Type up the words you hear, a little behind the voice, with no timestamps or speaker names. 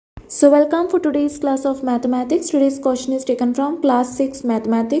So welcome for today's class of mathematics. Today's question is taken from class 6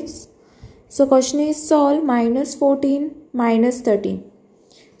 mathematics. So question is solve minus 14 minus 13.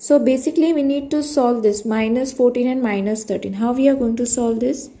 So basically we need to solve this minus 14 and minus 13. How we are going to solve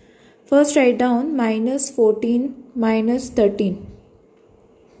this? First write down minus 14 minus 13.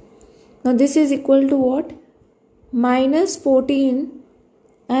 Now this is equal to what? Minus 14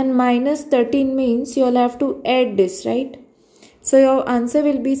 and minus 13 means you will have to add this, right? So your answer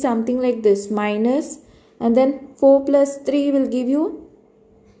will be something like this, minus, and then 4 plus 3 will give you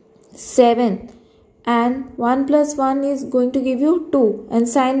 7, and 1 plus 1 is going to give you 2, and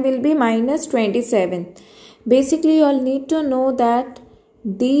sign will be minus 27. Basically you all need to know that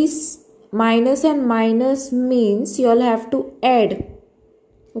these minus and minus means you all have to add.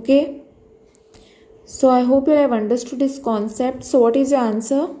 Okay. So I hope you have understood this concept. So what is your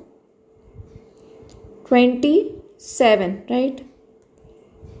answer? 27, right?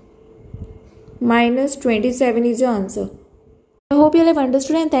 Minus 27 is your answer. I hope you have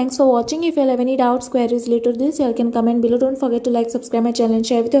understood, and thanks for watching. If you have any doubts, queries related to this, you can comment below. Don't forget to like, subscribe my channel and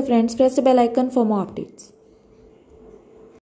share with your friends. Press the bell icon for more updates.